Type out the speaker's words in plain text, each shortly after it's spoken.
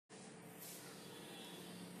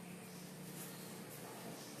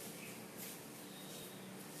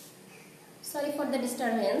Sorry for the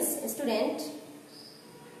disturbance, student.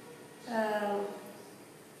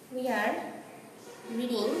 We are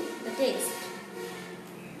reading the text.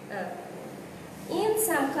 In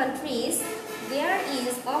some countries, there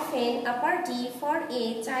is often a party for a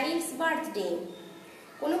child's birthday.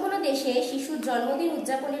 কোনো কোনো দেশে শিশুর জন্মদিন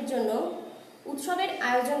উদযাপনের জন্য উৎসবের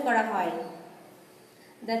আয়োজন করা হয়।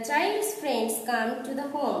 The child's friends come to the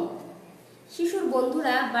home. শিশুর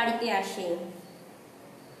বন্ধুরা বাড়িতে আসে।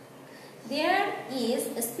 There is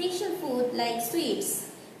a special food like sweets.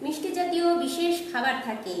 মিষ্টি জাতীয় বিশেষ খাবার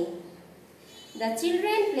থাকে। The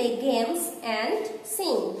children play games and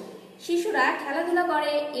sing. শিশুরা খেলাধুলা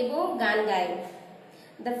করে এবং গান গায়।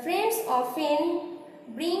 The friends often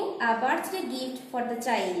bring a birthday gift for the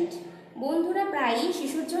child. বন্ধুরা প্রায়ই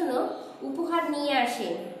শিশুর জন্য উপহার নিয়ে আসে।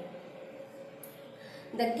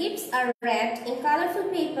 The gifts are wrapped in colorful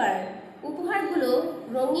paper. উপহারগুলো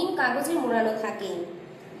রঙিন কাগজে মোড়ানো থাকে।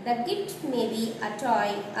 The gift may be a toy,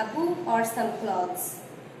 a book or some clothes.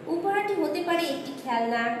 উপহারটি হতে পারে একটি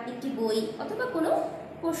খেলনা, একটি বই অথবা কোনো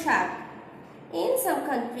পোশাক। In some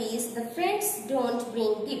countries, the friends don't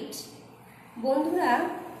bring gift. বন্ধুরা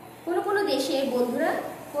কোনো দেশে বন্ধুরা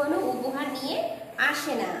কোনো উপহার নিয়ে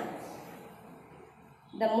আসে না।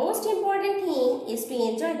 The most important thing is to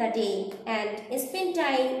enjoy the day and spend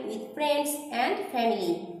time with friends and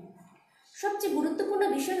family. সবচেয়ে গুরুত্বপূর্ণ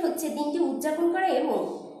বিষয় হচ্ছে দিনটি উদযাপন করা এবং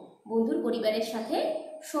বন্ধুর পরিবারের সাথে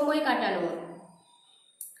সময় কাটানো।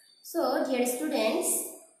 So, dear students,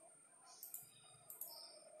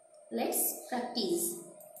 let's practice.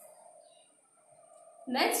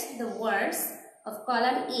 Match the words of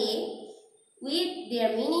column A with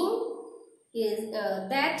their meaning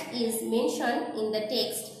that is mentioned in the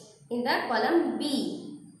text in the column B.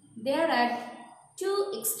 There are two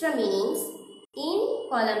extra meanings in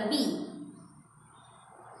column B.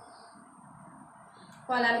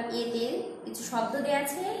 Column এ তে কিছু শব্দ দেয়া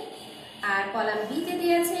আছে আর column B তে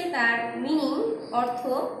দেয়া আছে তার meaning অর্থ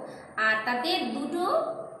আর তাতে দুটো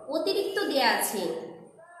অতিরিক্ত দেয়া আছে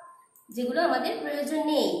যেগুলো আমাদের প্রয়োজন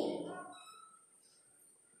নেই।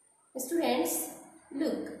 Students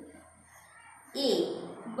look. A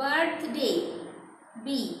birthday, B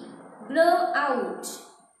blow out,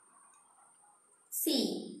 C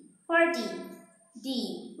party, D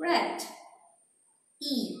wrapped,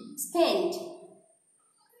 E spent.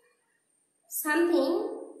 Something,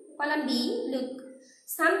 column B, look,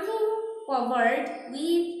 something covered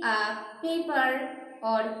with a paper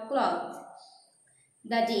or cloth.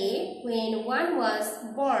 The day when one was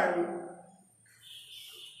born.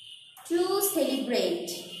 To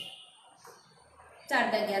celebrate.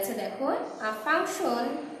 A function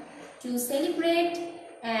to celebrate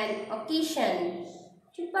an occasion.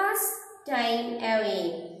 To pass time away.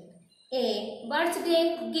 A birthday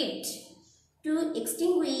gift. To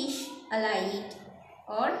extinguish a light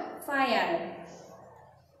or fire.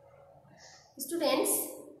 Students,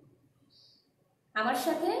 আমার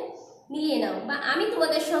সাথে মিলিয়ে নাও বা আমি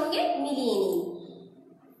তোমাদের সঙ্গে মিলিয়ে নিই।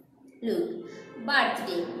 Look,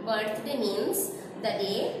 birthday. Birthday means the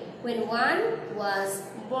day when one was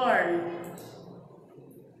born.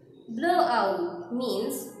 Blow out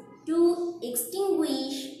means to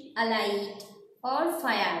extinguish a light or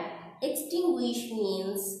fire. Extinguish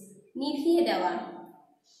means নিভিয়ে দেওয়া।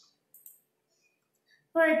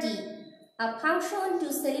 Party, a function to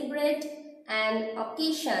celebrate an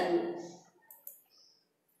occasion.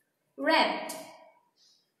 Wrapped,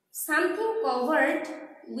 something covered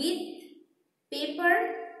with paper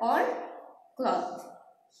or cloth.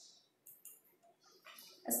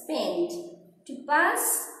 Spent, to pass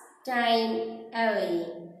time away.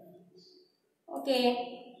 Okay.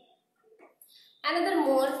 Another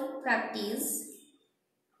more practice.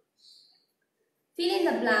 Fill in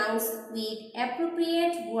the blanks with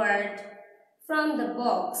appropriate word from the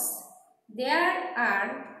box. There are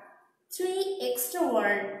 3 extra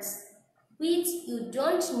words which you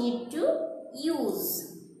don't need to use.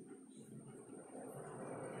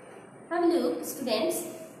 Have a look, students.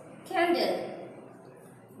 Candle,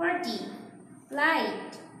 party,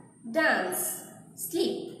 light, dance,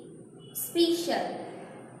 sleep, special,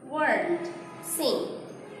 world, sing.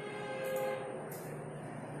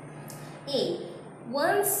 A.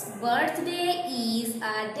 One's birthday is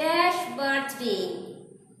a dash birthday.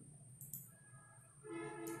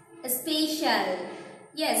 Special.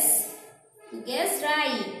 Yes, you guessed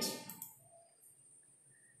right.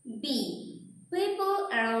 B. People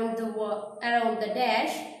around the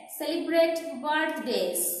dash celebrate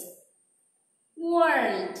birthdays.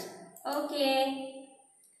 World. Okay.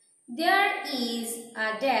 There is a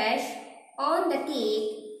dash on the cake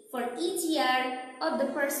for each year of the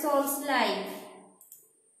person's life.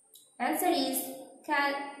 Answer is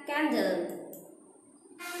candle.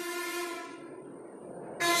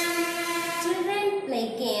 Children play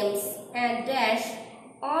games and dash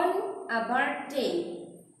on a birthday.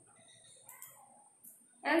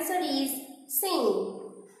 Answer is sing.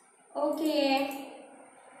 Okay.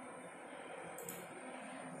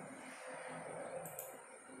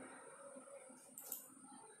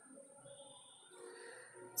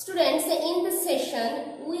 Students, in this session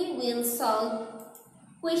we will solve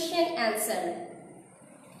question answer.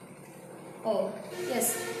 Oh yes,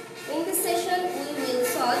 in this session we will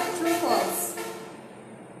solve true false.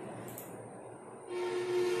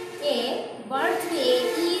 A birthday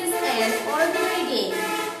is an ordinary day.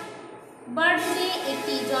 Birthday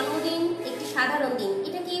একটি জন্মদিন, একটি সাধারণ দিন।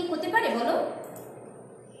 এটা কি হতে পারে বলো?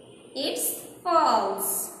 It's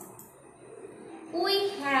false. We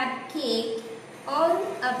have cake on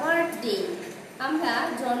a birthday. আমরা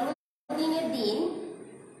জন্মদিনের দিন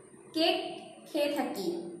কেক খেয়ে থাকি।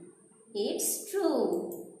 It's true.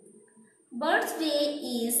 Birthday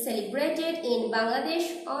is celebrated in Bangladesh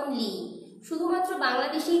only. শুধুমাত্র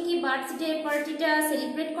বাংলাদেশে কি বার্থডে পার্টিটা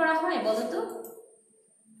সেলিব্রেট করা হয় বলো তো?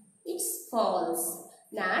 It's false.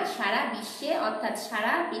 না, সারা বিশ্বে অর্থাৎ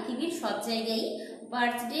সারা পৃথিবীর সব জায়গায়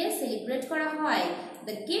বার্থডে সেলিব্রেট করা হয়।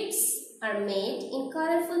 The gifts are made in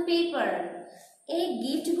colorful paper. এই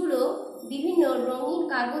গিফটগুলো বিভিন্ন রঙিন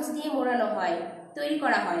কাগজ দিয়ে মোড়ানো হয়, তৈরি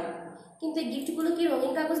করা হয়। কিন্তু এই গিফটগুলো কি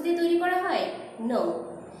রঙিন কাগজ দিয়ে তৈরি করা হয়? No.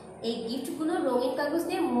 এই গিফটগুলো রঙিন কাগজ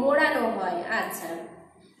দিয়ে মোড়ানো হয়। আচ্ছা।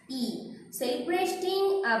 E. Celebrating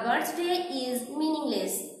a birthday is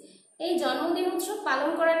meaningless. এই জন্মদিন উৎসব পালন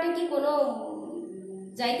করাটা কি কোনো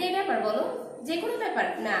যাইতেই ব্যাপার বলো? যে কোনো ব্যাপার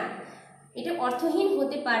না, এটা অর্থহীন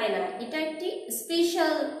হতে পারে না। এটা একটি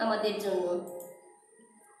স্পেশাল আমাদের জন্য,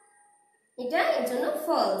 এটা এর জন্য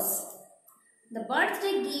false. The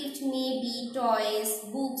birthday gift may be toys,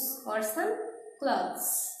 books or some clothes.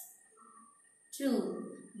 True.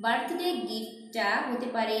 Birthday গিফটটা হতে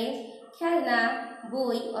পারে খেলনা,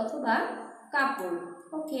 বই অথবা কাপড়।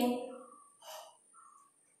 ওকে।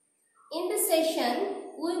 In this session,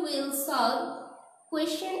 we will solve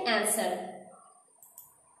question answer.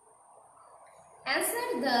 Answer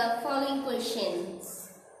the following questions.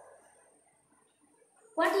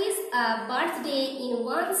 What is a birthday in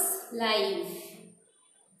one's life?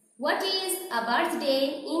 What is a birthday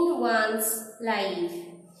in one's life?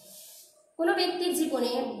 কোনো ব্যক্তির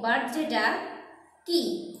জীবনে বার্থডেটা কি,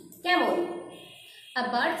 কেমন? A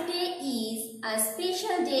birthday is a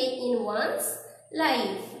special day in one's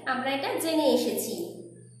life. আমরা এটা জেনে এসেছি।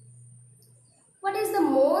 What is the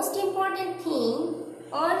most important thing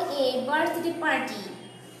on a birthday party?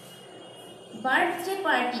 Birthday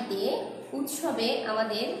পার্টিতে, উৎসবে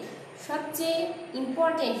আমাদের সবচেয়ে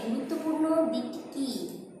ইম্পর্টেন্ট গুরুত্বপূর্ণ দিক কি?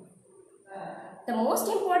 The most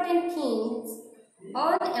important things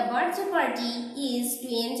on a birthday party is to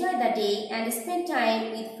enjoy the day and spend time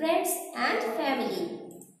with friends and family.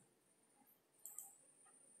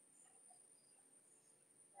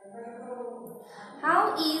 How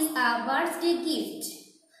is a birthday gift?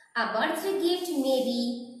 A birthday gift may be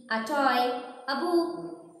a toy, a book,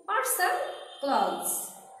 or some clothes.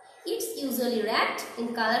 It's usually wrapped in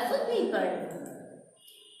colorful paper.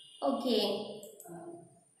 Okay.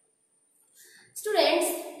 Students,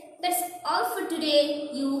 that's all for today.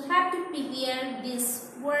 You have to prepare this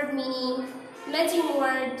word meaning, matching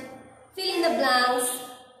word, fill in the blanks,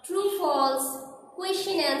 true, false,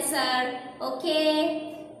 question answer. Okay.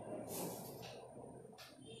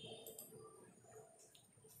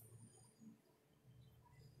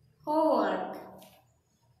 Homework.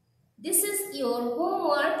 This is your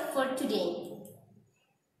homework for today.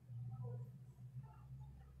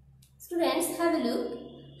 Students, have a look.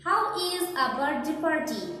 How is a birthday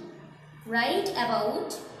party? Write about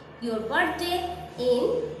your birthday in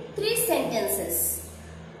 3 sentences.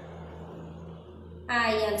 I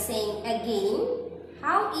am saying again,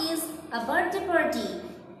 how is a birthday party?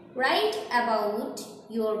 Write about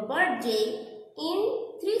your birthday in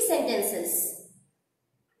 3 sentences.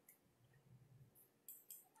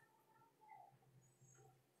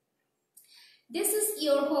 This is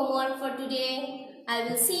your homework for today. I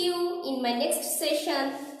will see you in my next session.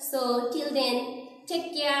 So till then, take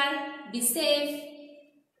care, be safe,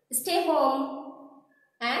 stay home,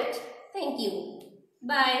 and thank you.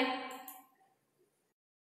 Bye.